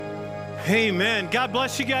Amen. God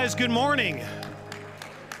bless you guys. Good morning.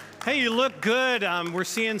 Hey, you look good. We're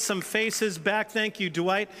seeing some faces back. Thank you,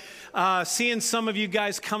 Dwight. Seeing some of you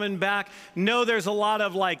guys coming back. Know there's a lot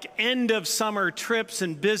of like end of summer trips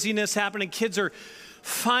and busyness happening. Kids are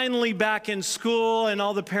finally back in school, and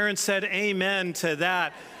all the parents said amen to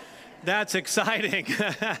that. That's exciting.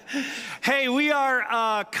 Hey, we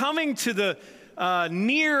are coming to the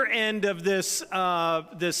near end of this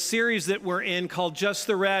series that we're in called Just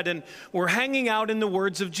the Red, and we're hanging out in the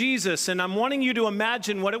words of Jesus. And I'm wanting you to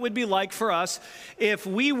imagine what it would be like for us if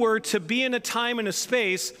we were to be in a time and a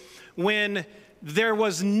space when there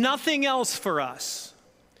was nothing else for us,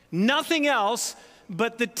 nothing else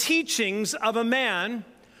but the teachings of a man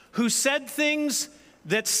who said things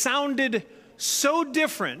that sounded so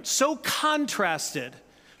different, so contrasted,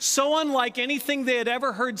 so unlike anything they had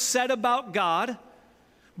ever heard said about God,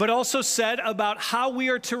 but also said about how we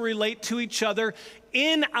are to relate to each other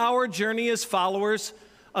in our journey as followers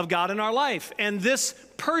of God in our life. And this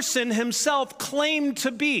person himself claimed to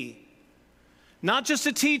be not just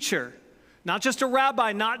a teacher, not just a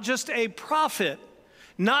rabbi, not just a prophet,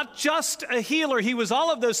 not just a healer. He was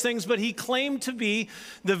all of those things, but he claimed to be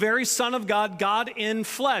the very Son of God, God in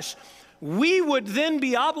flesh. We would then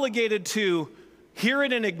be obligated to hear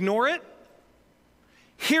it and ignore it,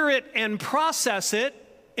 hear it and process it,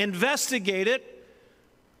 investigate it,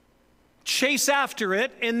 chase after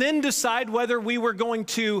it, and then decide whether we were going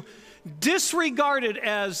to disregard it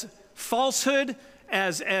as falsehood,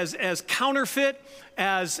 as counterfeit,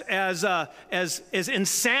 as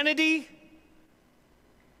insanity,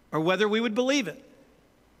 or whether we would believe it,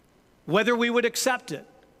 whether we would accept it.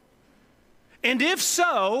 And if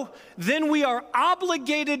so, then we are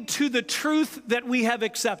obligated to the truth that we have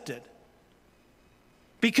accepted.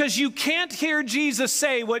 Because you can't hear Jesus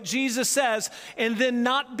say what Jesus says and then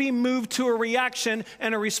not be moved to a reaction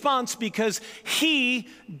and a response because he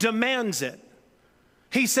demands it.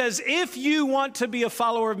 He says, if you want to be a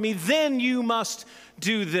follower of me, then you must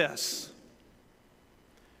do this.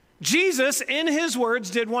 Jesus, in his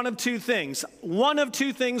words, did one of two things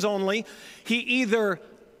only. He either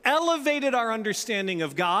elevated our understanding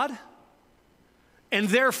of God and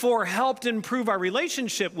therefore helped improve our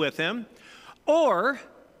relationship with him, or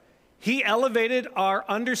he elevated our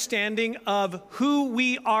understanding of who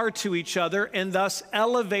we are to each other and thus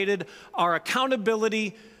elevated our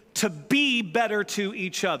accountability to be better to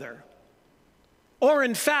each other. Or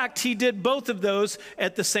in fact, he did both of those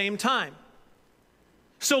at the same time.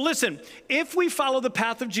 So listen, if we follow the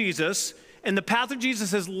path of Jesus, and the path of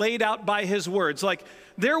Jesus is laid out by his words, like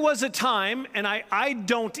there was a time, and I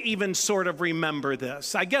don't even sort of remember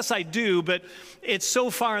this. I guess I do, but it's so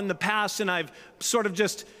far in the past, and I've sort of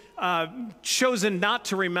just chosen not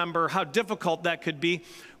to remember how difficult that could be,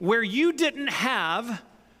 where you didn't have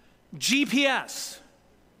GPS.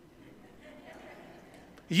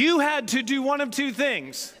 You had to do one of two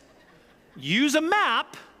things: use a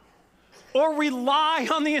map or rely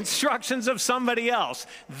on the instructions of somebody else.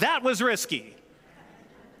 That was risky,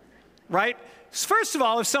 right? First of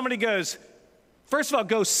all, if somebody goes,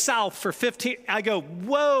 go south for 15, I go,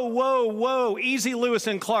 whoa, easy, Lewis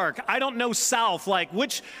and Clark. I don't know south, like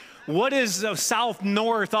what is south,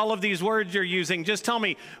 north, all of these words you're using. Just tell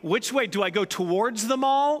me, which way, do I go towards the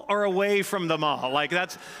mall or away from the mall? Like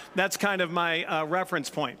that's kind of my reference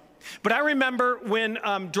point. But I remember when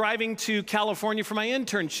driving to California for my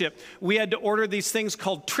internship, we had to order these things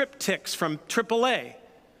called triptychs from AAA.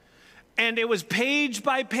 And it was page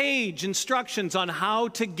by page instructions on how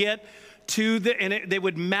to get to they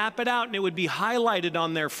would map it out and it would be highlighted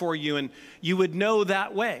on there for you and you would know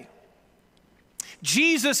that way.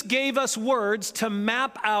 Jesus gave us words to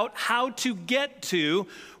map out how to get to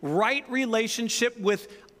right relationship with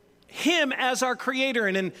him as our creator.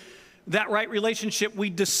 And in that right relationship, we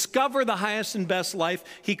discover the highest and best life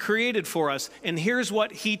he created for us. And here's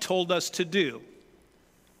what he told us to do.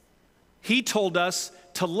 He told us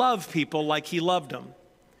to love people like he loved them,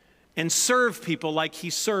 and serve people like he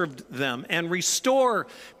served them, and restore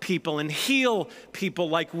people and heal people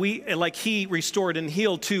like he restored and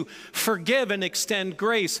healed, to forgive and extend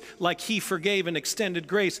grace like he forgave and extended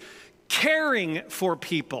grace, caring for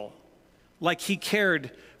people like he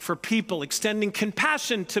cared for people, extending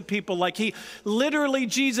compassion to people like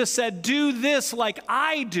Jesus said, do this like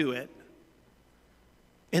I do it.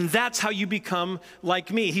 And that's how you become like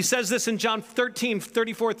me. He says this in John 13,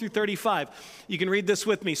 34 through 35. You can read this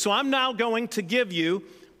with me. So I'm now going to give you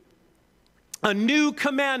a new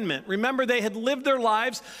commandment. Remember, they had lived their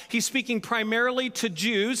lives. He's speaking primarily to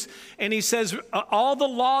Jews, and he says, all the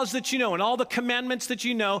laws that you know and all the commandments that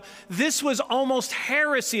you know, this was almost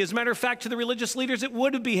heresy. As a matter of fact, to the religious leaders, it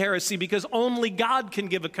would be heresy because only God can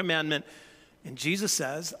give a commandment. And Jesus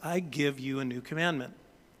says, I give you a new commandment.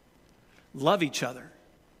 Love each other.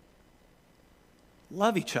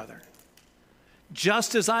 Love each other.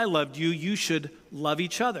 Just as I loved you, you should love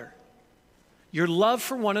each other. Your love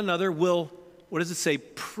for one another will, what does it say?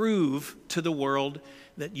 Prove to the world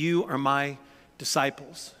that you are my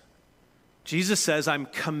disciples. Jesus says, I'm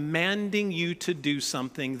commanding you to do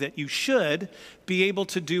something that you should be able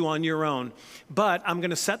to do on your own. But I'm going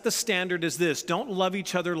to set the standard as this. Don't love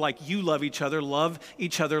each other like you love each other. Love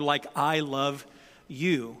each other like I love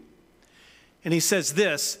you. And he says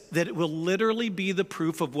this, that it will literally be the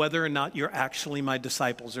proof of whether or not you're actually my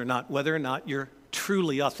disciples or not, whether or not you're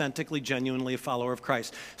truly, authentically, genuinely a follower of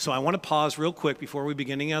Christ. So I want to pause real quick before we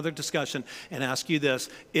begin any other discussion and ask you this.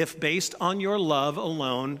 If based on your love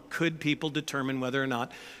alone, could people determine whether or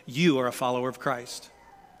not you are a follower of Christ?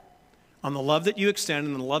 On the love that you extend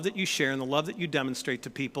and the love that you share and the love that you demonstrate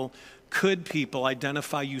to people, could people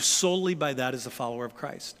identify you solely by that as a follower of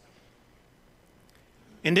Christ?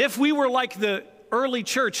 And if we were like the early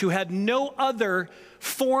church who had no other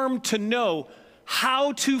form to know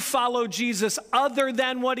how to follow Jesus other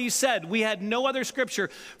than what he said, we had no other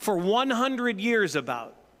scripture for 100 years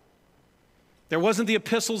about. There wasn't the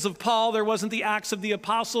epistles of Paul, there wasn't the Acts of the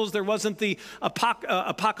Apostles, there wasn't the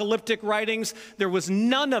apocalyptic writings, there was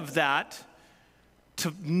none of that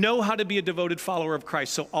to know how to be a devoted follower of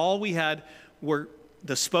Christ. So all we had were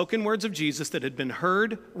the spoken words of Jesus that had been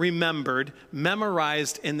heard, remembered,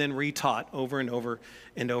 memorized, and then retaught over and over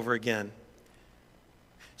and over again.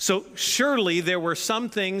 So surely there were some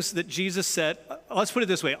things that Jesus said, let's put it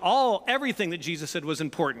this way, everything that Jesus said was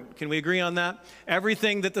important. Can we agree on that?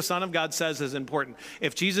 Everything that the Son of God says is important.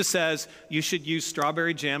 If Jesus says you should use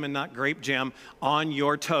strawberry jam and not grape jam on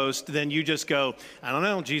your toast, then you just go, I don't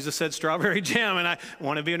know, Jesus said strawberry jam and I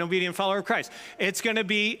want to be an obedient follower of Christ. It's going to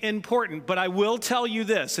be important, but I will tell you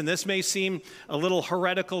this, and this may seem a little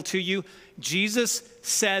heretical to you, Jesus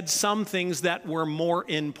said some things that were more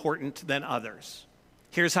important than others.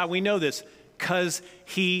 Here's how we know this, because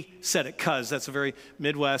he said it. Because, that's a very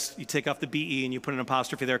Midwest, you take off the B-E and you put an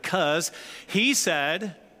apostrophe there. Because he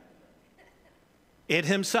said it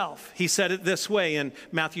himself. He said it this way in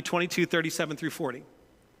Matthew 22, 37 through 40.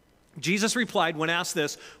 Jesus replied when asked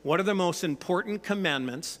this, what are the most important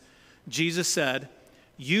commandments? Jesus said,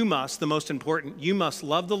 you must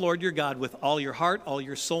love the Lord your God with all your heart, all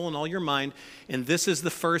your soul, and all your mind. And this is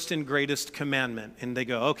the first and greatest commandment. And they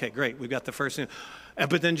go, okay, great, we've got the first.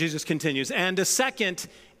 But then Jesus continues, and a second,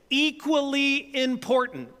 equally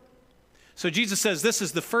important. So Jesus says this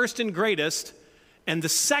is the first and greatest, and the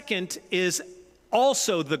second is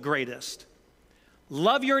also the greatest.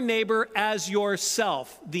 Love your neighbor as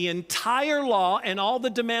yourself. The entire law and all the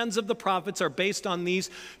demands of the prophets are based on these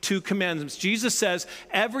two commandments. Jesus says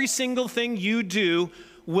every single thing you do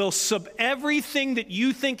will everything that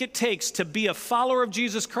you think it takes to be a follower of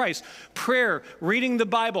Jesus Christ, prayer, reading the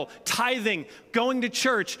Bible, tithing, going to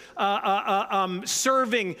church,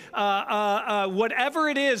 serving, whatever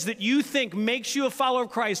it is that you think makes you a follower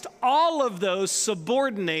of Christ, all of those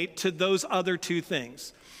subordinate to those other two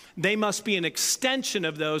things. They must be an extension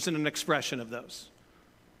of those and an expression of those.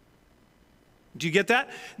 Do you get that?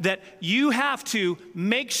 That you have to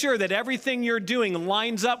make sure that everything you're doing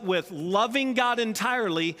lines up with loving God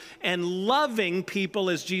entirely and loving people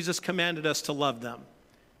as Jesus commanded us to love them.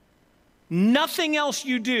 Nothing else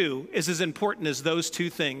you do is as important as those two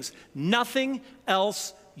things. Nothing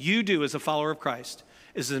else you do as a follower of Christ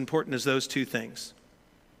is as important as those two things.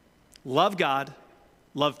 Love God,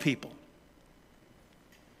 love people.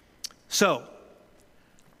 So,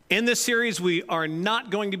 in this series, we are not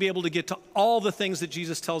going to be able to get to all the things that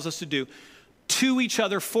Jesus tells us to do to each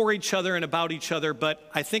other, for each other, and about each other, but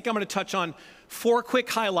I think I'm going to touch on 4 quick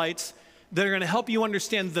highlights that are going to help you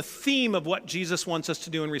understand the theme of what Jesus wants us to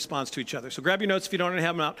do in response to each other. So grab your notes if you don't already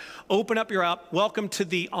have them out. Open up your app. Welcome to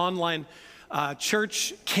the online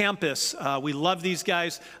church campus. We love these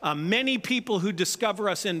guys. Many people who discover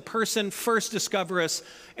us in person first discover us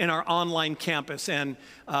in our online campus. And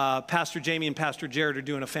Pastor Jamie and Pastor Jared are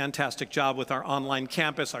doing a fantastic job with our online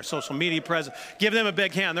campus, our social media presence. Give them a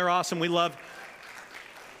big hand. They're awesome. We love.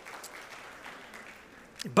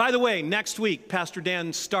 By the way, next week, Pastor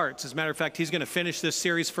Dan starts. As a matter of fact, he's going to finish this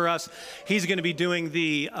series for us. He's going to be doing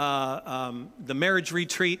the marriage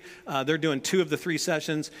retreat. They're doing 2 of the 3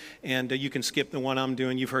 sessions, and you can skip the one I'm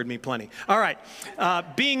doing. You've heard me plenty. All right.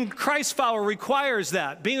 Being a Christ follower requires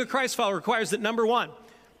that. Being a Christ follower requires that, number 1,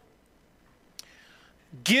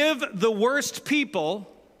 give the worst people,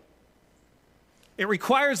 it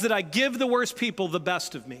requires that I give the worst people the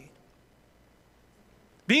best of me.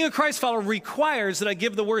 Being a Christ follower requires that I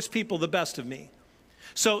give the worst people the best of me.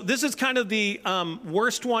 So this is kind of the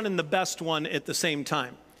worst one and the best one at the same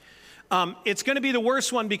time. It's going to be the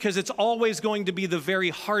worst one because it's always going to be the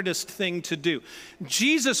very hardest thing to do.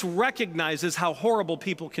 Jesus recognizes how horrible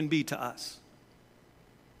people can be to us.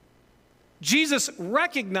 Jesus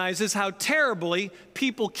recognizes how terribly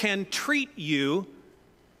people can treat you,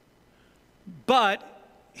 but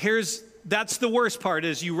that's the worst part,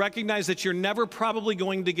 is you recognize that you're never probably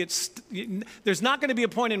going to get, there's not going to be a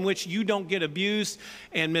point in which you don't get abused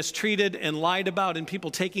and mistreated and lied about and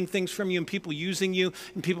people taking things from you and people using you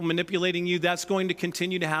and people manipulating you. That's going to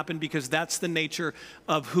continue to happen because that's the nature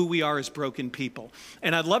of who we are as broken people.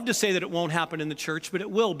 And I'd love to say that it won't happen in the church, but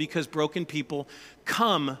it will, because broken people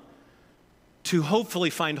come to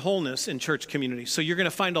hopefully find wholeness in church communities. So you're going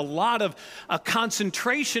to find a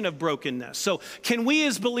concentration of brokenness. So can we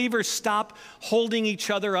as believers stop holding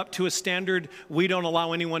each other up to a standard we don't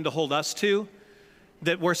allow anyone to hold us to?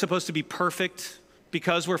 That we're supposed to be perfect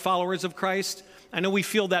because we're followers of Christ? I know we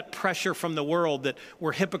feel that pressure from the world that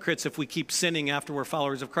we're hypocrites if we keep sinning after we're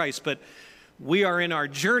followers of Christ, but we are in our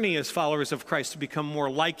journey as followers of Christ to become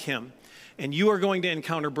more like Him. And you are going to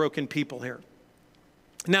encounter broken people here.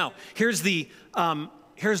 Now, here's the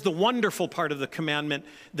wonderful part of the commandment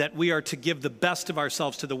that we are to give the best of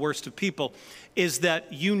ourselves to the worst of people, is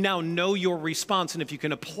that you now know your response. And if you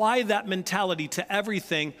can apply that mentality to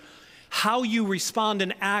everything, how you respond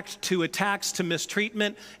and act to attacks, to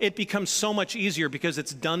mistreatment, it becomes so much easier because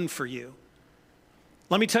it's done for you.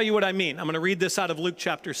 Let me tell you what I mean. I'm going to read this out of Luke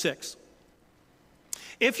chapter 6.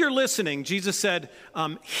 If you're listening, Jesus said,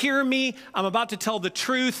 hear me, I'm about to tell the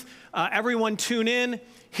truth. Everyone tune in.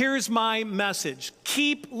 Here's my message.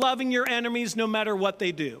 Keep loving your enemies no matter what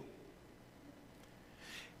they do.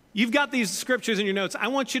 You've got these scriptures in your notes. I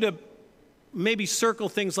want you to maybe circle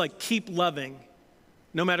things like keep loving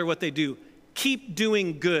no matter what they do. Keep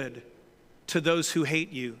doing good to those who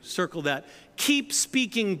hate you. Circle that. Keep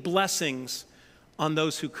speaking blessings on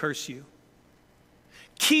those who curse you.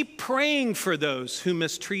 Keep praying for those who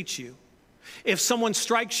mistreat you. If someone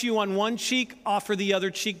strikes you on one cheek, offer the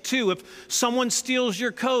other cheek too. If someone steals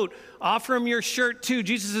your coat, offer them your shirt too.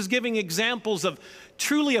 Jesus is giving examples of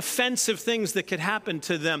truly offensive things that could happen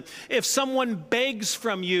to them. If someone begs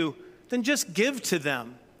from you, then just give to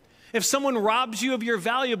them. If someone robs you of your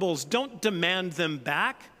valuables, don't demand them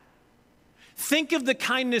back. Think of the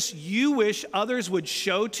kindness you wish others would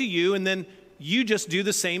show to you, and then you just do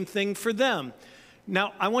the same thing for them.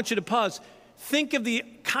 Now, I want you to pause. Think of the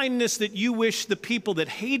kindness that you wish the people that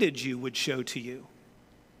hated you would show to you.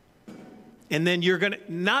 And then you're going to,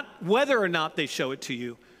 not whether or not they show it to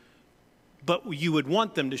you, but you would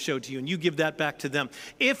want them to show to you, and you give that back to them.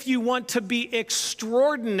 If you want to be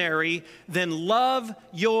extraordinary, then love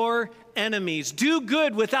your enemies. Do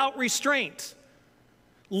good without restraint.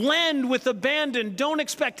 Lend with abandon. Don't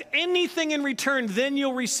expect anything in return. Then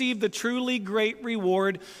you'll receive the truly great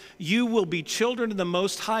reward. You will be children of the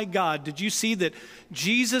Most High God. Did you see that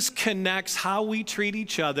Jesus connects how we treat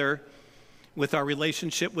each other with our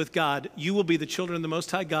relationship with God? You will be the children of the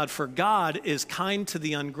Most High God, for God is kind to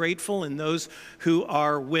the ungrateful and those who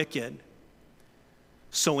are wicked.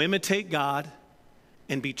 So imitate God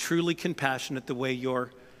and be truly compassionate the way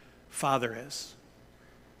your Father is.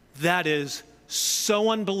 That is so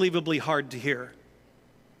unbelievably hard to hear.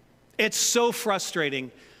 It's so frustrating.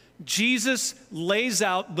 Jesus lays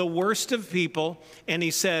out the worst of people, and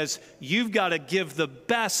he says, you've got to give the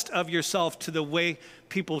best of yourself to the way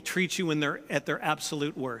people treat you when they're at their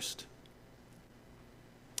absolute worst.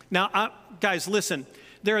 Now, guys, listen.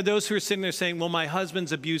 There are those who are sitting there saying, well, my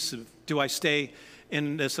husband's abusive. Do I stay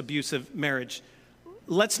in this abusive marriage?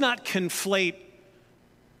 Let's not conflate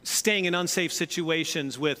staying in unsafe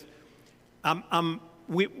situations with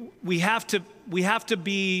we have to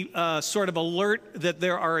be sort of alert that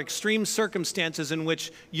there are extreme circumstances in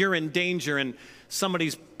which you're in danger and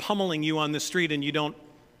somebody's pummeling you on the street and you don't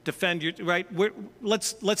defend your right.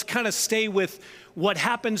 Let's kind of stay with what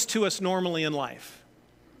happens to us normally in life.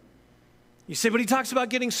 You say, but he talks about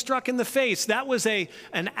getting struck in the face. That was an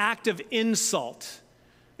act of insult.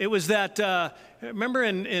 It was that remember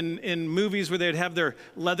in movies where they'd have their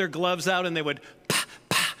leather gloves out and they would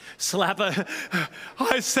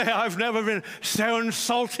I say I've never been so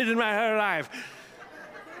insulted in my whole life.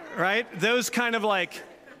 Right? Those kind of like,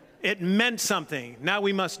 it meant something. Now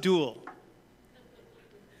we must duel.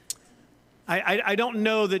 I don't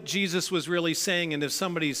know that Jesus was really saying, and if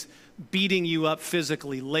somebody's beating you up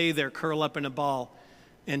physically, lay there, curl up in a ball,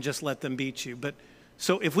 and just let them beat you. But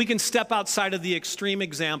so if we can step outside of the extreme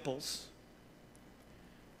examples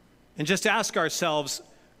and just ask ourselves,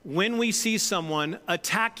 when we see someone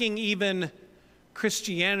attacking even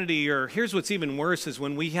Christianity, or here's what's even worse, is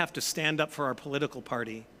when we have to stand up for our political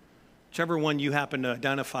party, whichever one you happen to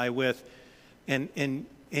identify with, and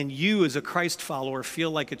you as a Christ follower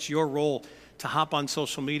feel like it's your role to hop on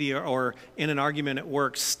social media or in an argument at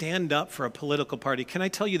work, stand up for a political party. Can I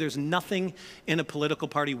tell you there's nothing in a political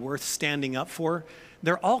party worth standing up for?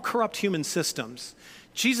 They're all corrupt human systems.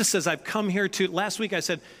 Jesus says, I've come here to, last week I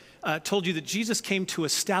said, told you that Jesus came to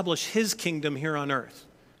establish his kingdom here on earth,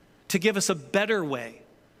 to give us a better way,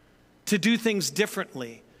 to do things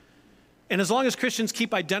differently. And as long as Christians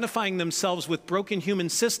keep identifying themselves with broken human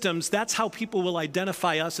systems, that's how people will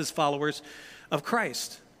identify us as followers of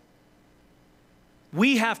Christ.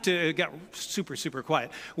 We have to, it got super, super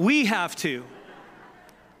quiet. We have to,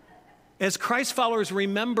 as Christ followers,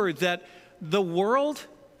 remember that the world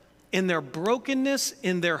in their brokenness,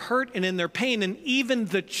 in their hurt, and in their pain, and even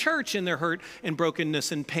the church in their hurt and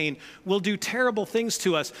brokenness and pain will do terrible things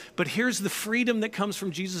to us. But here's the freedom that comes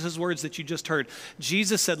from Jesus' words that you just heard.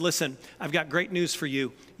 Jesus said, listen, I've got great news for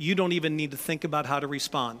you. You don't even need to think about how to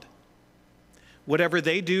respond. Whatever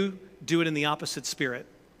they do, do it in the opposite spirit.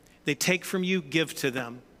 They take from you, give to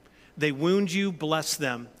them. They wound you, bless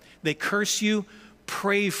them. They curse you,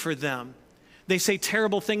 pray for them. They say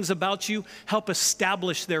terrible things about you, help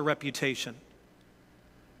establish their reputation.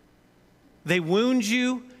 They wound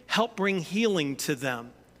you, help bring healing to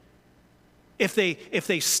them. If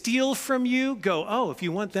they steal from you, go, oh, if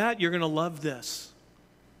you want that, you're going to love this.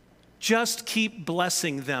 Just keep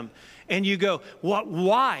blessing them. And you go, what?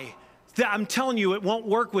 Why? I'm telling you, it won't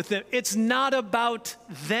work with them. It's not about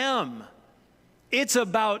them. It's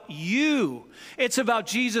about you. It's about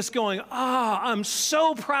Jesus going, I'm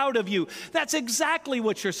so proud of you. That's exactly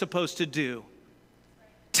what you're supposed to do.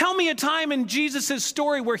 Tell me a time in Jesus'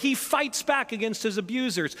 story where he fights back against his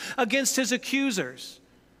abusers, against his accusers.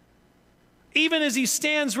 Even as he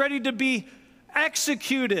stands ready to be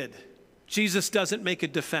executed, Jesus doesn't make a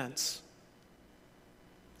defense.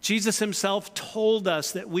 Jesus himself told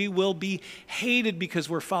us that we will be hated because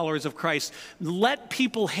we're followers of Christ. Let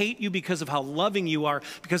people hate you because of how loving you are,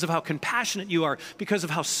 because of how compassionate you are, because of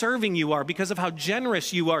how serving you are, because of how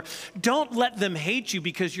generous you are. Don't let them hate you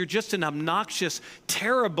because you're just an obnoxious,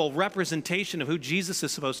 terrible representation of who Jesus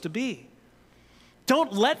is supposed to be.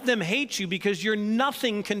 Don't let them hate you because you're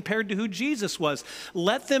nothing compared to who Jesus was.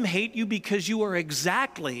 Let them hate you because you are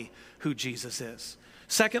exactly who Jesus is.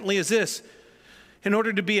 Secondly is this. In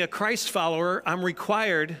order to be a Christ follower, I'm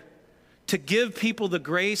required to give people the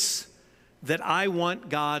grace that I want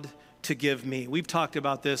God to give me. We've talked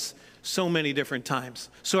about this so many different times.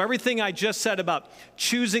 So everything I just said about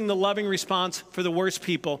choosing the loving response for the worst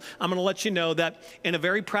people, I'm going to let you know that in a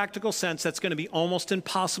very practical sense, that's going to be almost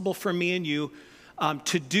impossible for me and you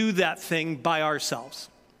to do that thing by ourselves.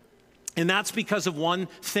 And that's because of one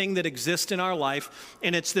thing that exists in our life,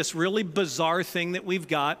 and it's this really bizarre thing that we've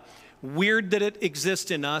got. Weird that it exists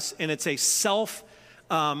in us, and it's a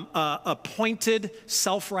appointed,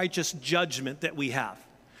 self-righteous judgment that we have.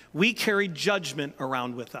 We carry judgment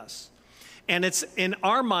around with us. And it's, in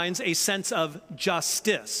our minds, a sense of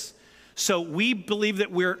justice. So we believe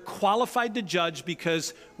that we're qualified to judge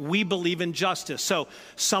because we believe in justice. So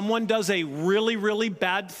someone does a really, really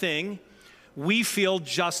bad thing, we feel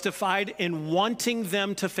justified in wanting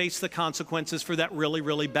them to face the consequences for that really,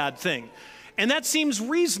 really bad thing. And that seems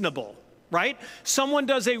reasonable, right? Someone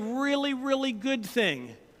does a really, really good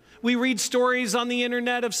thing. We read stories on the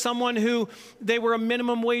internet of someone who, they were a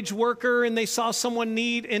minimum wage worker and they saw someone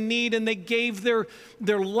in need and they gave their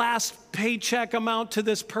last paycheck amount to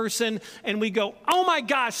this person, and we go, oh my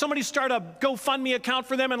gosh, somebody start a GoFundMe account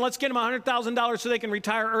for them and let's get them $100,000 so they can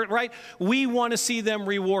retire, right? We want to see them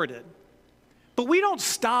rewarded. But we don't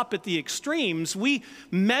stop at the extremes. We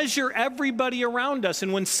measure everybody around us.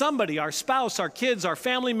 And when somebody, our spouse, our kids, our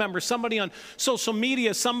family member, somebody on social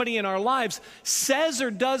media, somebody in our lives says or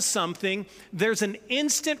does something, there's an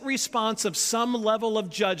instant response of some level of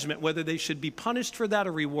judgment, whether they should be punished for that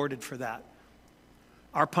or rewarded for that.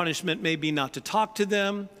 Our punishment may be not to talk to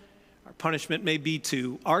them. Our punishment may be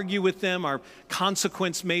to argue with them. Our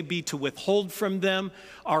consequence may be to withhold from them.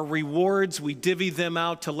 Our rewards, we divvy them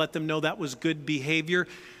out to let them know that was good behavior.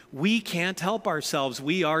 we can't help ourselves.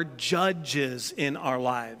 We are judges in our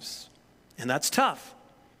lives. And that's tough.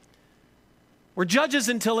 We're judges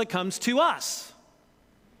until it comes to us.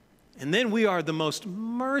 And then we are the most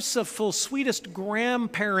merciful, sweetest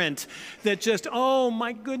grandparent that just, oh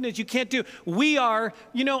my goodness, you can't do. We are,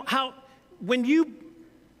 you know, how, when you,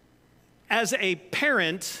 as a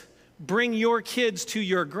parent, bring your kids to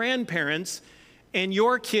your grandparents and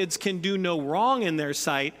your kids can do no wrong in their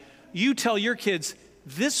sight, you tell your kids,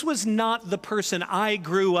 this was not the person I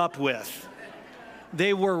grew up with.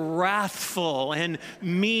 They were wrathful and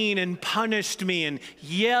mean and punished me and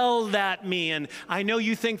yelled at me. And I know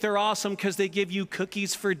you think they're awesome because they give you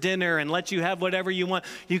cookies for dinner and let you have whatever you want.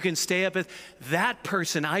 You can stay up with that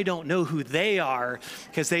person. I don't know who they are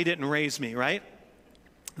because they didn't raise me, right?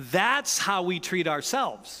 That's how we treat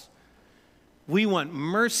ourselves. We want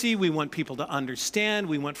mercy. We want people to understand.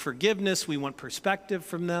 We want forgiveness. We want perspective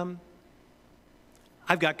from them.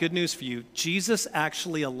 I've got good news for you. Jesus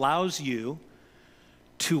actually allows you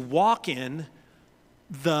to walk in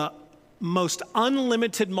the most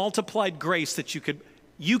unlimited multiplied grace that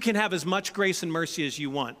you can have as much grace and mercy as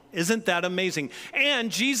you want. Isn't that amazing?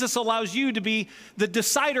 And Jesus allows you to be the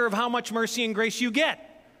decider of how much mercy and grace you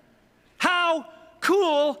get. How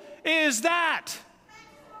cool is that?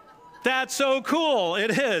 That's so cool.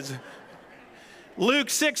 It is. Luke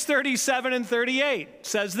 6:37 and 38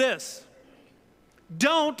 says this.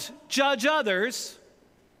 Don't judge others,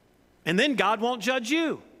 and then God won't judge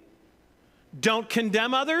you. Don't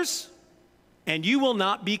condemn others, and you will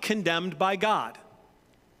not be condemned by God.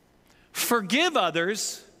 Forgive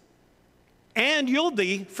others, and you'll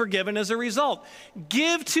be forgiven as a result.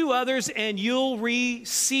 Give to others, and you'll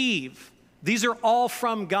receive. These are all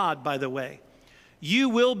from God, by the way. You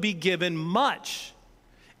will be given much.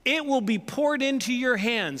 It will be poured into your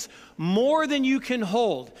hands, more than you can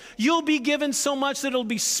hold. You'll be given so much that it'll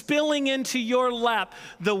be spilling into your lap.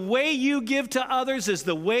 The way you give to others is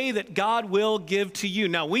the way that God will give to you.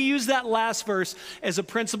 Now, we use that last verse as a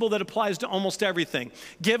principle that applies to almost everything.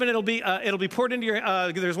 Given, it'll be poured into your,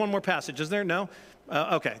 there's one more passage, is there? No?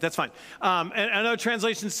 Okay, that's fine. And another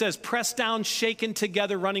translation says, pressed down, shaken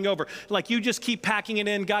together, running over. Like you just keep packing it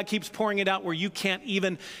in. God keeps pouring it out where you can't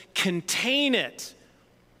even contain it.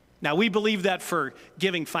 Now, we believe that for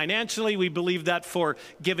giving financially. We believe that for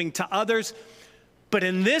giving to others. But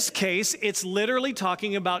in this case, it's literally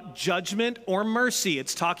talking about judgment or mercy.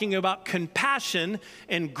 It's talking about compassion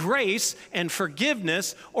and grace and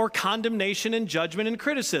forgiveness or condemnation and judgment and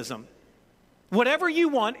criticism. Whatever you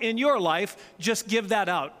want in your life, just give that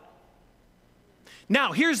out.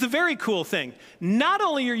 Now, here's the very cool thing. Not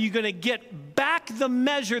only are you going to get back the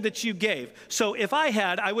measure that you gave. So if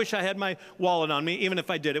I wish I had my wallet on me. Even if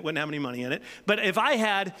I did, it wouldn't have any money in it. But if I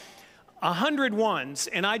had 100 ones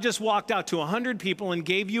and I just walked out to 100 people and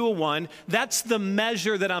gave you a one, that's the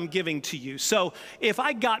measure that I'm giving to you. So if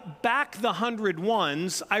I got back the 100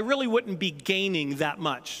 ones, I really wouldn't be gaining that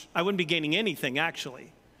much. I wouldn't be gaining anything,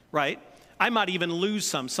 actually, right? I might even lose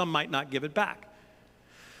some. Some might not give it back.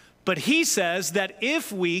 But he says that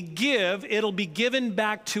if we give, it'll be given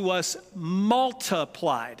back to us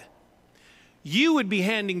multiplied. You would be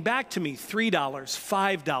handing back to me $3,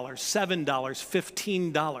 $5, $7,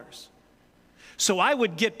 $15. So I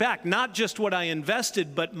would get back not just what I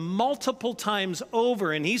invested, but multiple times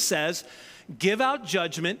over. And he says, give out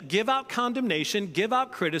judgment, give out condemnation, give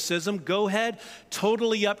out criticism. Go ahead,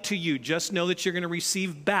 totally up to you. Just know that you're going to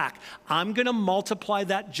receive back. I'm going to multiply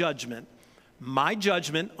that judgment. My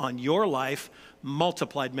judgment on your life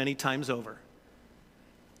multiplied many times over.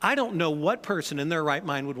 I don't know what person in their right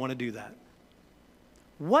mind would want to do that.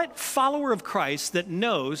 What follower of Christ that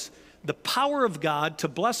knows the power of God to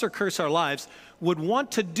bless or curse our lives would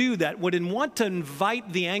want to do that, would want to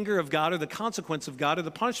invite the anger of God or the consequence of God or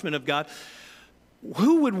the punishment of God?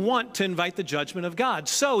 Who would want to invite the judgment of God?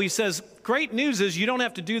 So he says, great news is you don't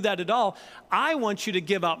have to do that at all. I want you to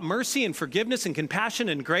give out mercy and forgiveness and compassion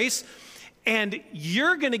and grace. And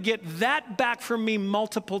you're going to get that back from me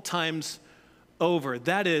multiple times over.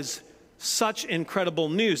 That is such incredible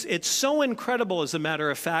news. It's so incredible, as a matter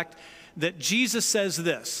of fact, that Jesus says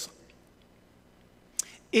this.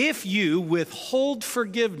 If you withhold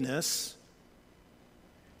forgiveness,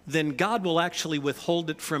 then God will actually withhold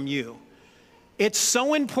it from you. It's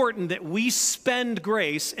so important that we spend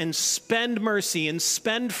grace and spend mercy and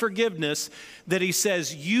spend forgiveness that he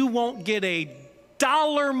says you won't get a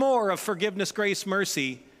dollar more of forgiveness, grace,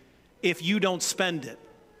 mercy if you don't spend it.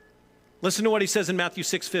 Listen to what he says in Matthew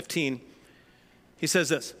 6:15. He says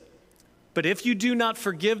this, but if you do not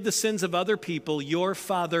forgive the sins of other people, your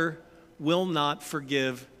Father will not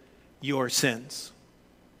forgive your sins.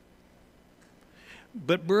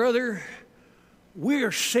 But brother, we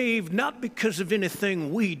are saved not because of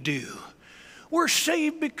anything we do. We're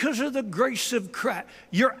saved because of the grace of Christ.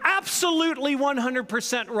 You're absolutely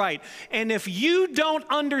 100% right. And if you don't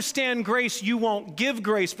understand grace, you won't give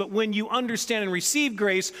grace. But when you understand and receive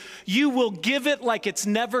grace, you will give it like it's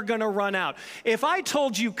never going to run out. If I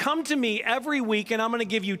told you, come to me every week and I'm going to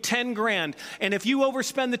give you 10 grand, and if you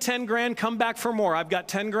overspend the 10 grand, come back for more. I've got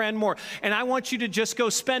 10 grand more. And I want you to just go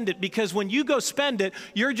spend it, because when you go spend it,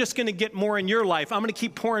 you're just going to get more in your life. I'm going to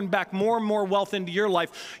keep pouring back more and more wealth into your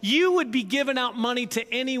life. You would be giving out money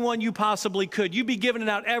to anyone you possibly could. You'd be giving it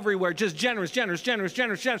out everywhere, just generous,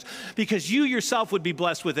 because you yourself would be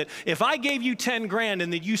blessed with it. If I gave you 10 grand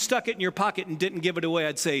and then you stuck it in your pocket and didn't give it away,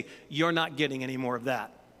 I'd say, you're not getting any more of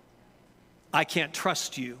that. I can't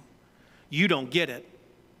trust you. You don't get it.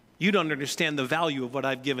 You don't understand the value of what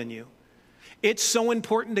I've given you. It's so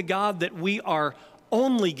important to God that we are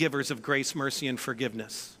only givers of grace, mercy, and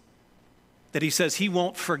forgiveness, that he says he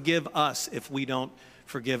won't forgive us if we don't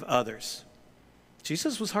forgive others.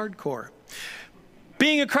 Jesus was hardcore.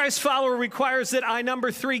 Being a Christ follower requires that I,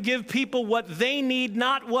 number 3, give people what they need,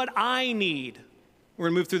 not what I need. We're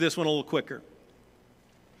going to move through this one a little quicker.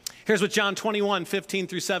 Here's what John 21, 15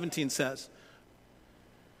 through 17 says.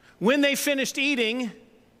 When they finished eating,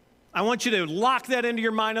 I want you to lock that into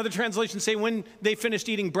your mind. Other translations say when they finished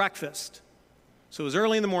eating breakfast. So it was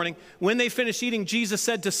early in the morning. When they finished eating, Jesus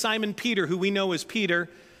said to Simon Peter, who we know as Peter,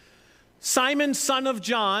 Simon, son of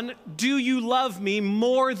John, do you love me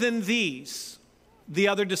more than these, the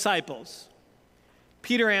other disciples?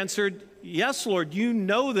 Peter answered, yes, Lord, you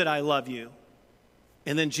know that I love you.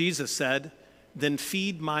 And then Jesus said, then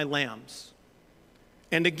feed my lambs.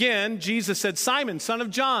 And again, Jesus said, Simon, son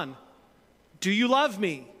of John, do you love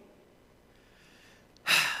me?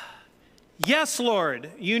 Yes,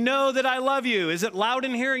 Lord, you know that I love you. Is it loud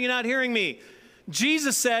in here? Are you not hearing me?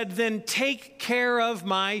 Jesus said, then take care of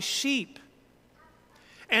my sheep.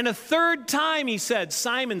 And a third time he said,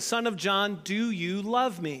 Simon, son of John, do you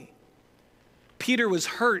love me? Peter was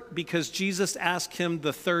hurt because Jesus asked him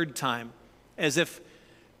the third time, as if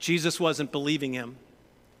Jesus wasn't believing him.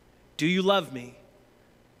 Do you love me?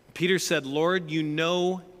 Peter said, Lord, you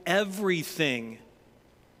know everything.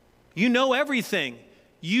 You know everything.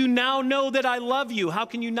 You now know that I love you. How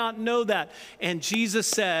can you not know that? And Jesus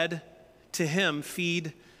said to him,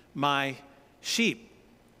 feed my sheep.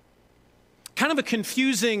 Kind of a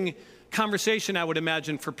confusing conversation, I would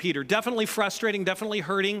imagine, for Peter. Definitely frustrating, definitely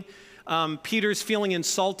hurting. Peter's feeling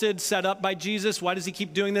insulted, set up by Jesus. Why does he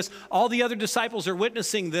keep doing this? All the other disciples are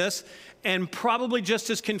witnessing this and probably just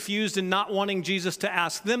as confused and not wanting Jesus to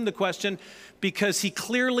ask them the question, because he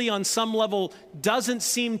clearly on some level doesn't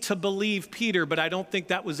seem to believe Peter, but I don't think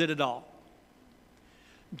that was it at all.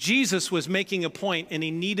 Jesus was making a point, and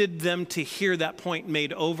he needed them to hear that point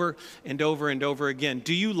made over and over and over again.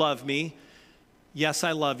 Do you love me? Yes,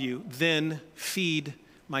 I love you. Then feed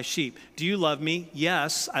my sheep. Do you love me?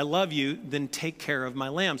 Yes, I love you. Then take care of my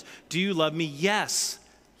lambs. Do you love me? Yes.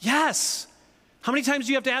 Yes. How many times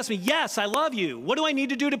do you have to ask me? Yes, I love you. What do I need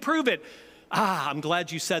to do to prove it? I'm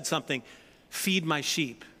glad you said something. Feed my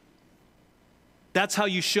sheep. That's how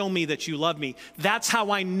you show me that you love me. That's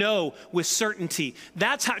how I know with certainty.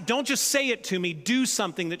 That's how, don't just say it to me, do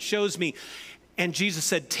something that shows me. And Jesus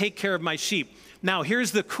said, take care of my sheep. Now,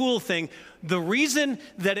 here's the cool thing. The reason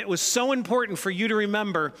that it was so important for you to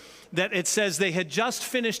remember that it says they had just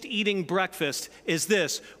finished eating breakfast is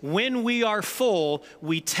this: when we are full,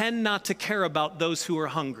 we tend not to care about those who are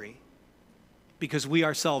hungry because we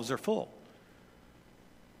ourselves are full.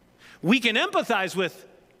 We can empathize with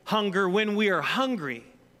hunger when we are hungry.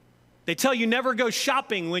 They tell you never go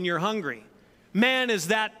shopping when you're hungry. Man, is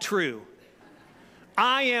that true?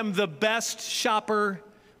 I am the best shopper.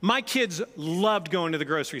 My kids loved going to the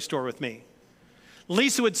grocery store with me.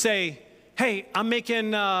 Lisa would say, hey, I'm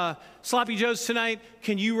making sloppy joes tonight.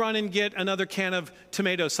 Can you run and get another can of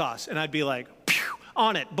tomato sauce? And I'd be like, phew,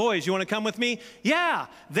 on it. Boys, you want to come with me? Yeah,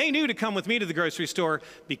 they knew to come with me to the grocery store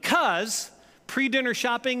because pre-dinner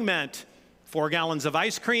shopping meant 4 gallons of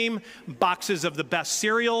ice cream, boxes of the best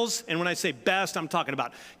cereals. And when I say best, I'm talking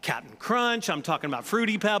about Captain Crunch. I'm talking about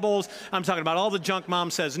Fruity Pebbles. I'm talking about all the junk mom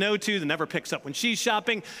says no to that never picks up when she's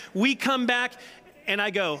shopping. We come back and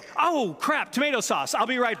I go, oh, crap, tomato sauce. I'll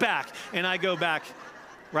be right back. And I go back,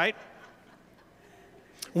 right?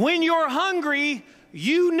 When you're hungry,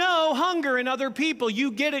 you know hunger in other people.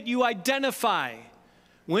 You get it. You identify.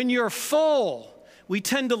 When you're full, we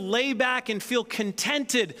tend to lay back and feel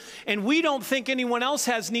contented, and we don't think anyone else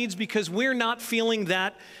has needs because we're not feeling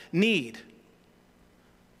that need.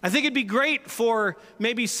 I think it'd be great for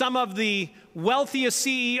maybe some of the wealthiest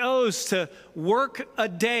CEOs to work a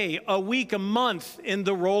day, a week, a month in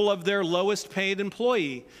the role of their lowest paid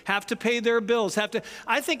employee, have to pay their bills,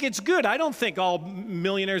 I think it's good. I don't think all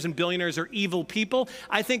millionaires and billionaires are evil people.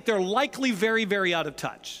 I think they're likely very, very out of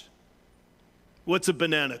touch. What's a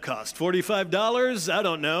banana cost? $45? I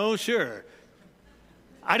don't know, sure.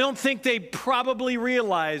 I don't think they probably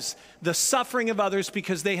realize the suffering of others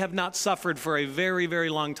because they have not suffered for a very, very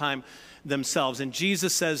long time themselves. And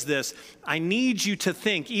Jesus says this, I need you to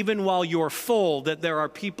think, even while you're full, that there are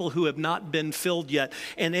people who have not been filled yet.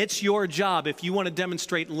 And it's your job, if you want to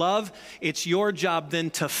demonstrate love, it's your job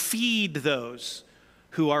then to feed those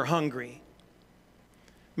who are hungry.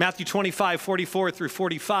 Matthew 25:44 through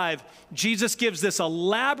 45, Jesus gives this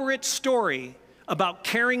elaborate story about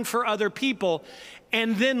caring for other people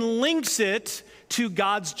and then links it to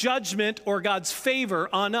God's judgment or God's favor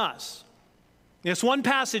on us. In this one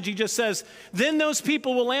passage, he just says, then those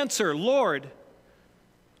people will answer, Lord,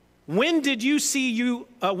 when did we see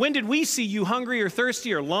you hungry or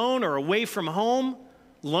thirsty or alone or away from home?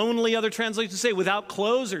 Lonely, other translations say, without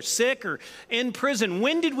clothes or sick or in prison.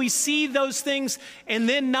 When did we see those things and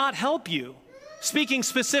then not help you? Speaking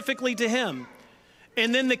specifically to him.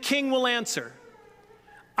 And then the king will answer,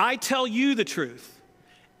 I tell you the truth.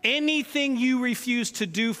 Anything you refuse to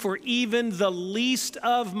do for even the least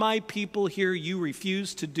of my people here, you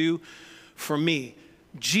refuse to do for me.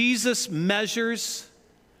 Jesus measures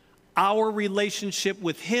our relationship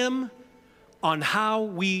with him on how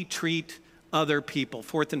we treat other people.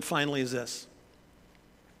 Fourth and finally is this.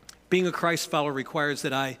 Being a Christ follower requires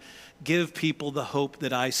that I give people the hope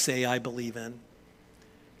that I say I believe in.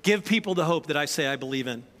 Give people the hope that I say I believe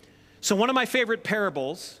in. So one of my favorite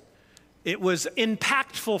parables, it was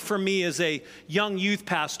impactful for me as a young youth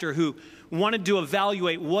pastor who wanted to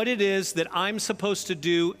evaluate what it is that I'm supposed to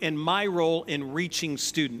do in my role in reaching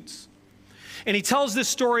students. And he tells this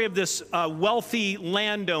story of this wealthy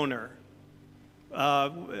landowner.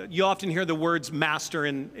 You often hear the words master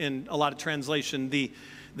in a lot of translation, the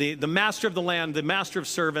master of the land, the master of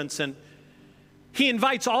servants. And he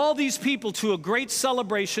invites all these people to a great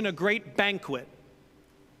celebration, a great banquet,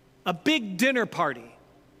 a big dinner party.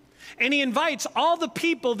 And he invites all the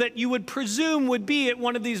people that you would presume would be at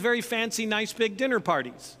one of these very fancy, nice, big dinner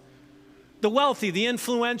parties. The wealthy, the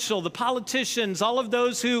influential, the politicians, all of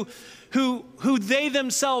those who they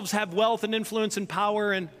themselves have wealth and influence and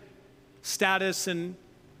power and status. And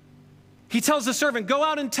he tells the servant, go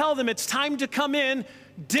out and tell them it's time to come in,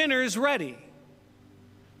 dinner's ready.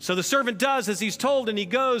 So the servant does as he's told, and he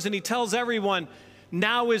goes and he tells everyone,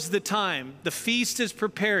 now is the time. The feast is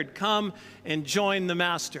prepared. Come and join the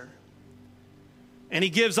master. And he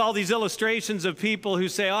gives all these illustrations of people who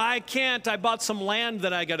say, oh, I can't. I bought some land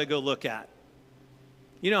that I got to go look at.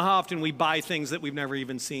 You know how often we buy things that we've never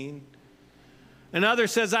even seen? Another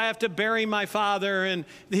says, I have to bury my father. And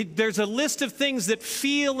there's a list of things that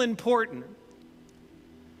feel important.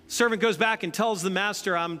 Servant goes back and tells the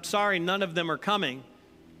master, I'm sorry, none of them are coming.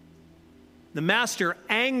 The master,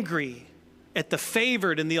 angry at the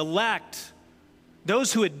favored and the elect,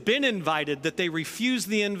 those who had been invited, that they refused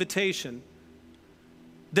the invitation,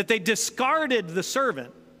 that they discarded the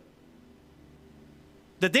servant,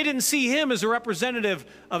 that they didn't see him as a representative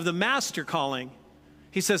of the master calling.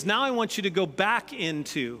 He says, now I want you to go back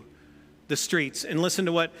into the streets. And listen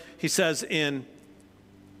to what he says in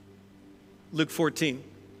Luke 14.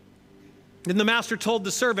 Then the master told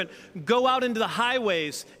the servant, go out into the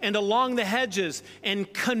highways and along the hedges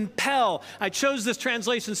and compel. I chose this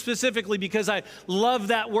translation specifically because I love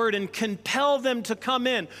that word, and compel them to come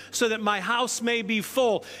in so that my house may be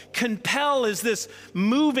full. Compel is this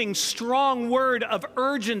moving, strong word of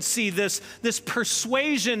urgency, this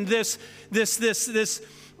persuasion, this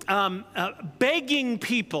begging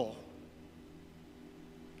people.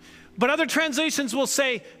 But other translations will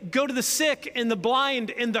say, go to the sick and the blind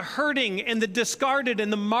and the hurting and the discarded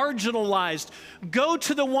and the marginalized. Go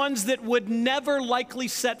to the ones that would never likely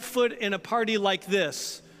set foot in a party like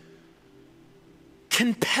this.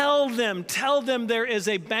 Compel them, tell them there is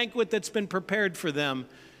a banquet that's been prepared for them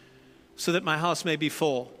so that my house may be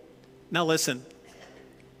full. Now listen,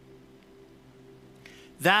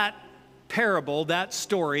 that parable, that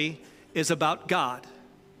story is about God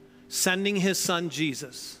sending his son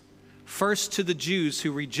Jesus. First to the Jews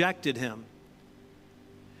who rejected him,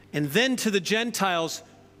 and then to the Gentiles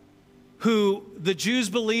who the Jews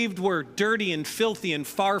believed were dirty and filthy and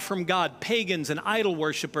far from God, pagans and idol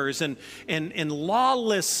worshipers and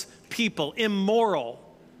lawless people, immoral,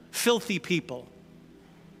 filthy people.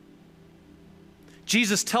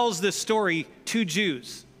 Jesus tells this story to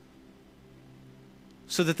Jews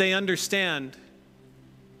so that they understand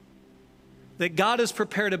that God has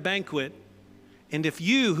prepared a banquet. And if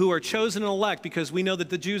you who are chosen and elect, because we know that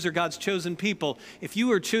the Jews are God's chosen people, if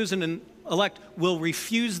you are chosen and elect will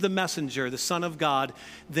refuse the messenger, the Son of God,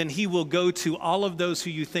 then he will go to all of those who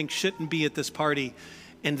you think shouldn't be at this party,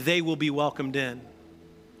 and they will be welcomed in.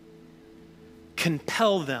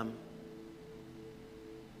 Compel them.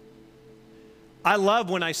 I love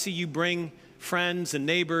when I see you bring friends and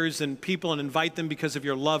neighbors and people and invite them because of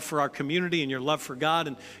your love for our community and your love for God,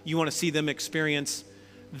 and you want to see them experience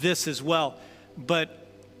this as well. But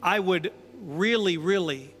I would really,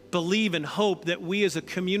 really believe and hope that we as a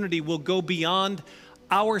community will go beyond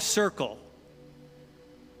our circle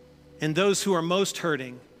and those who are most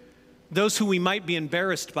hurting, those who we might be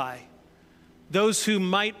embarrassed by, those who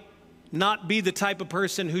might not be the type of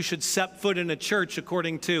person who should set foot in a church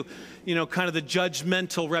according to, kind of the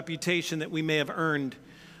judgmental reputation that we may have earned.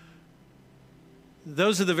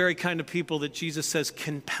 Those are the very kind of people that Jesus says,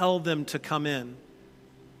 compel them to come in.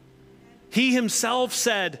 He himself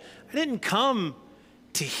said, I didn't come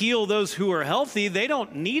to heal those who are healthy. They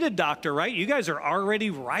don't need a doctor, right? You guys are already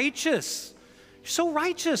righteous. You're so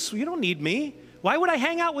righteous. You don't need me. Why would I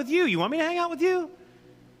hang out with you? You want me to hang out with you?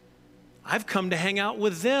 I've come to hang out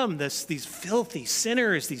with them, these filthy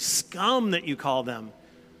sinners, these scum that you call them.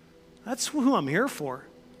 That's who I'm here for.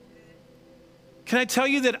 Can I tell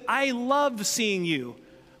you that I love seeing you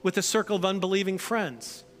with a circle of unbelieving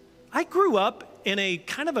friends? I grew up in a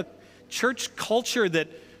kind of a church culture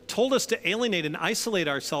that told us to alienate and isolate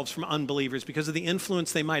ourselves from unbelievers because of the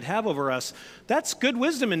influence they might have over us. That's good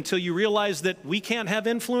wisdom until you realize that we can't have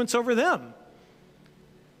influence over them.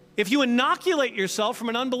 If you inoculate yourself from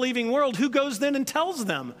an unbelieving world, who goes then and tells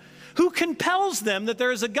them? Who compels them that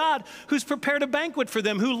there is a God who's prepared a banquet for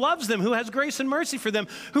them, who loves them, who has grace and mercy for them,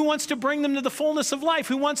 who wants to bring them to the fullness of life,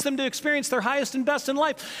 who wants them to experience their highest and best in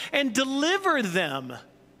life and deliver them?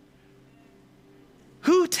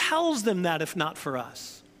 Who tells them that if not for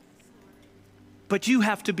us? But you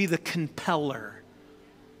have to be the compeller.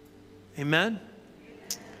 Amen?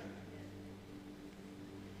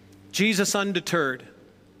 Jesus, undeterred,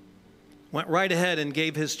 went right ahead and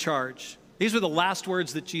gave his charge. These were the last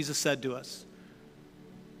words that Jesus said to us.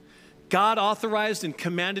 God authorized and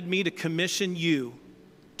commanded me to commission you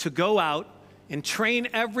to go out and train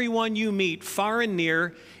everyone you meet, far and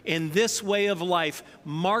near, in this way of life,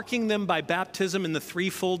 marking them by baptism in the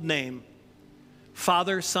threefold name: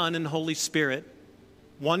 Father, Son, and Holy Spirit.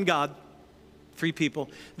 One God, three people.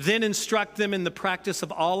 Then instruct them in the practice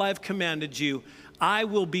of all I've commanded you. I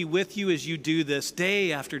will be with you as you do this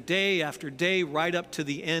day after day after day, right up to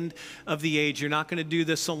the end of the age. You're not going to do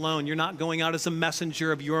this alone. You're not going out as a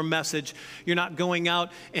messenger of your message. You're not going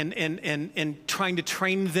out and trying to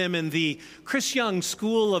train them in the Chris Jung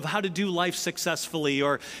school of how to do life successfully,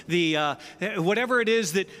 or the whatever it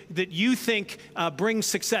is that you think brings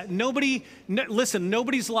success. Listen,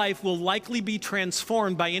 nobody's life will likely be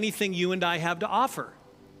transformed by anything you and I have to offer.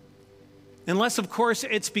 Unless, of course,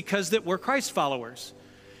 it's because that we're Christ followers.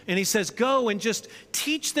 And he says, go and just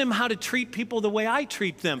teach them how to treat people the way I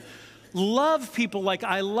treat them. Love people like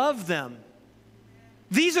I love them.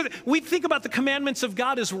 We think about the commandments of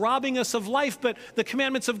God as robbing us of life, but the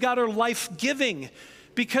commandments of God are life-giving,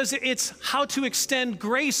 because it's how to extend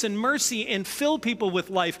grace and mercy and fill people with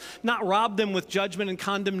life, not rob them with judgment and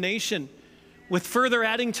condemnation, with further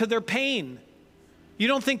adding to their pain. You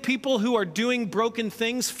don't think people who are doing broken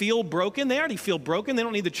things feel broken? They already feel broken. They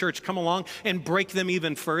don't need the church to come along and break them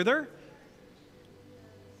even further.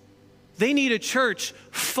 They need a church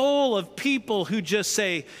full of people who just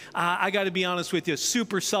say, I got to be honest with you,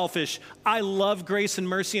 super selfish. I love grace and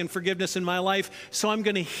mercy and forgiveness in my life, so I'm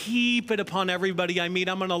going to heap it upon everybody I meet.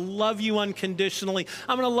 I'm going to love you unconditionally.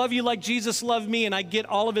 I'm going to love you like Jesus loved me, and I get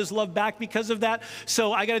all of his love back because of that.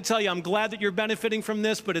 So I got to tell you, I'm glad that you're benefiting from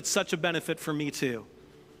this, but it's such a benefit for me too.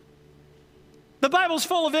 The Bible's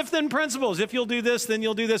full of if-then principles. If you'll do this, then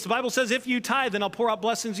you'll do this. The Bible says, if you tithe, then I'll pour out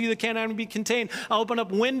blessings to you that can't even be contained. I'll open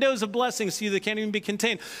up windows of blessings to you that can't even be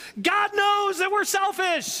contained. God knows that we're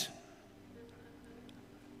selfish.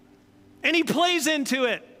 And he plays into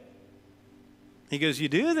it. He goes, you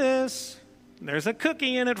do this, there's a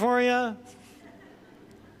cookie in it for you.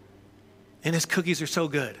 And his cookies are so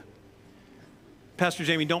good. Pastor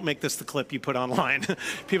Jamie, don't make this the clip you put online.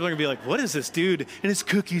 People are going to be like, what is this dude? And his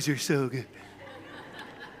cookies are so good.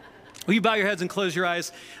 Will you bow your heads and close your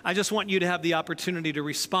eyes? I just want you to have the opportunity to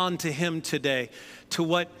respond to him today, to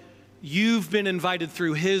what you've been invited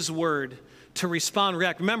through his word to respond,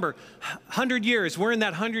 react. Remember, 100 years, we're in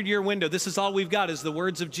that 100-year window. This is all we've got is the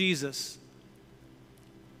words of Jesus.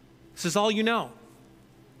 This is all you know.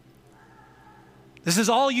 This is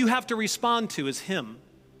all you have to respond to is him.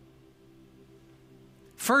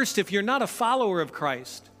 First, if you're not a follower of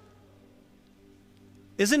Christ,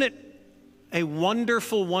 isn't it a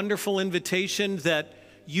wonderful, wonderful invitation that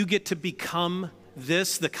you get to become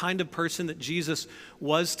the kind of person that Jesus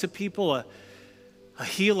was to people, a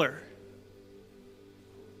healer,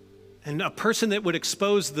 and a person that would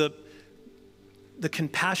expose the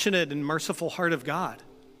compassionate and merciful heart of God,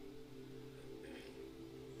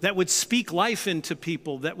 that would speak life into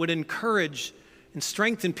people, that would encourage and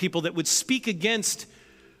strengthen people, that would speak against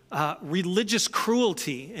religious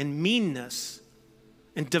cruelty and meanness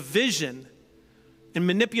and division and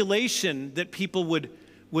manipulation, that people would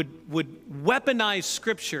weaponize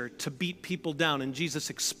Scripture to beat people down, and Jesus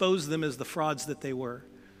exposed them as the frauds that they were.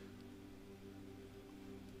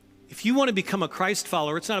 If you want to become a Christ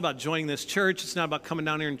follower, it's not about joining this church. It's not about coming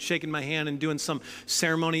down here and shaking my hand and doing some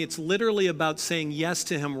ceremony. It's literally about saying yes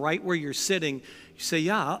to him right where you're sitting. You say,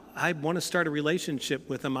 yeah, I want to start a relationship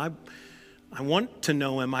with him. I want to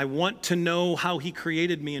know him. I want to know how he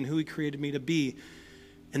created me and who he created me to be.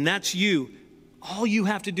 And that's you. All you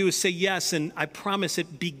have to do is say yes, and I promise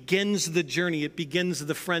it begins the journey. It begins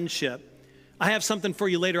the friendship. I have something for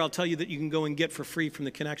you later I'll tell you that you can go and get for free from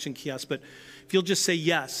the Connection Kiosk, but if you'll just say,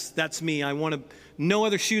 yes, that's me. I want to, no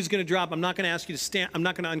other shoe is going to drop. I'm not going to ask you to stand. I'm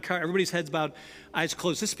not going to uncover. Everybody's heads bowed, eyes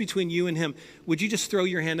closed. This is between you and him. Would you just throw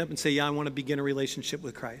your hand up and say, yeah, I want to begin a relationship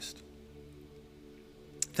with Christ?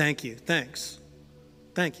 Thank you. Thanks.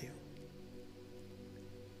 Thank you.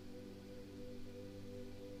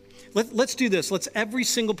 Let's do this. Let's every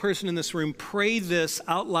single person in this room pray this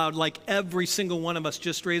out loud like every single one of us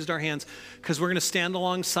just raised our hands, because we're going to stand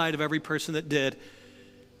alongside of every person that did.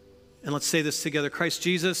 And let's say this together. Christ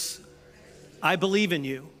Jesus, I believe in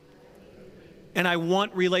you, and I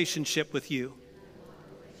want relationship with you,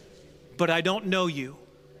 but I don't know you,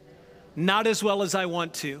 not as well as I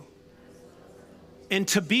want to. And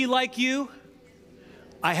to be like you,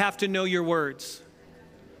 I have to know your words.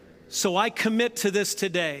 So I commit to this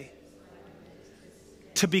today,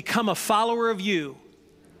 to become a follower of you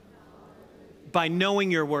by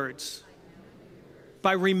knowing your words,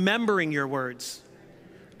 by remembering your words,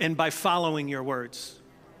 and by following your words.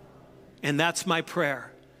 And that's my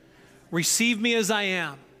prayer. Receive me as I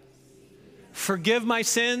am. Forgive my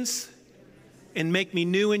sins and make me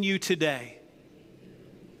new in you today.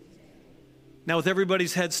 Now, with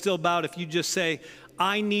everybody's head still bowed, if you just say,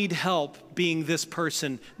 I need help being this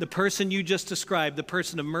person, the person you just described, the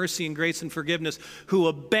person of mercy and grace and forgiveness, who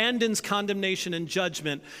abandons condemnation and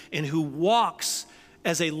judgment and who walks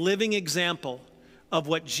as a living example of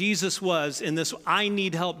what Jesus was in this. I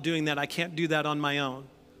need help doing that. I can't do that on my own.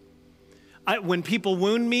 When people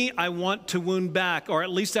wound me, I want to wound back, or at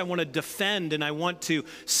least I want to defend, and I want to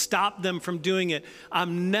stop them from doing it.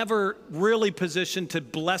 I'm never really positioned to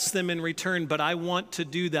bless them in return, but I want to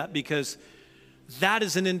do that because that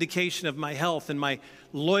is an indication of my health and my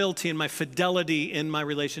loyalty and my fidelity in my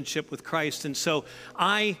relationship with Christ. And so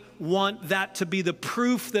I want that to be the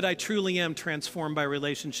proof that I truly am transformed by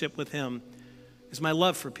relationship with him, is my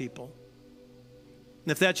love for people.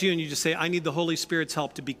 And if that's you and you just say, I need the Holy Spirit's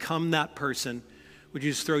help to become that person, would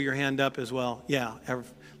you just throw your hand up as well? Yeah,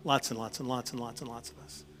 lots and lots and lots and lots and lots of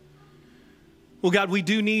us. Well, God, we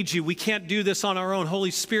do need you. We can't do this on our own. Holy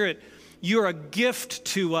Spirit, you're a gift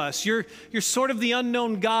to us. You're sort of the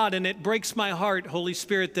unknown God, and it breaks my heart, Holy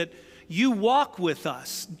Spirit, that you walk with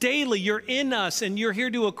us daily. You're in us, and you're here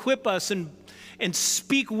to equip us and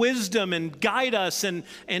speak wisdom and guide us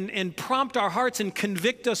and prompt our hearts and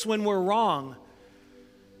convict us when we're wrong.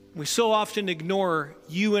 We so often ignore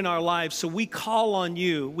you in our lives, so we call on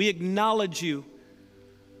you. We acknowledge you.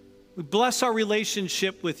 We bless our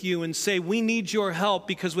relationship with you and say we need your help,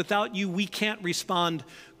 because without you, we can't respond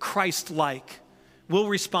Christ-like. We'll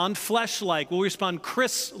respond flesh-like. We'll respond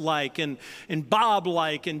Chris-like and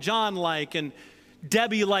Bob-like and John-like and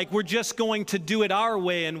Debbie-like. We're just going to do it our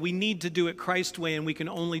way, and we need to do it Christ's way, and we can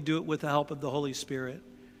only do it with the help of the Holy Spirit.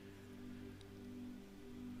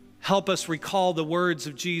 Help us recall the words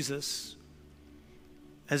of Jesus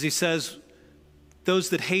as he says,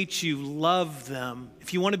 those that hate you, love them.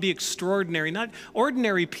 If you want to be extraordinary, not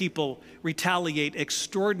ordinary people retaliate,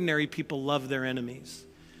 extraordinary people love their enemies.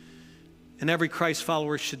 And every Christ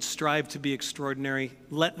follower should strive to be extraordinary.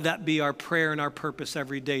 Let that be our prayer and our purpose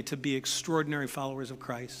every day, to be extraordinary followers of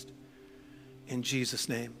Christ. In Jesus'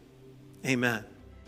 name, amen.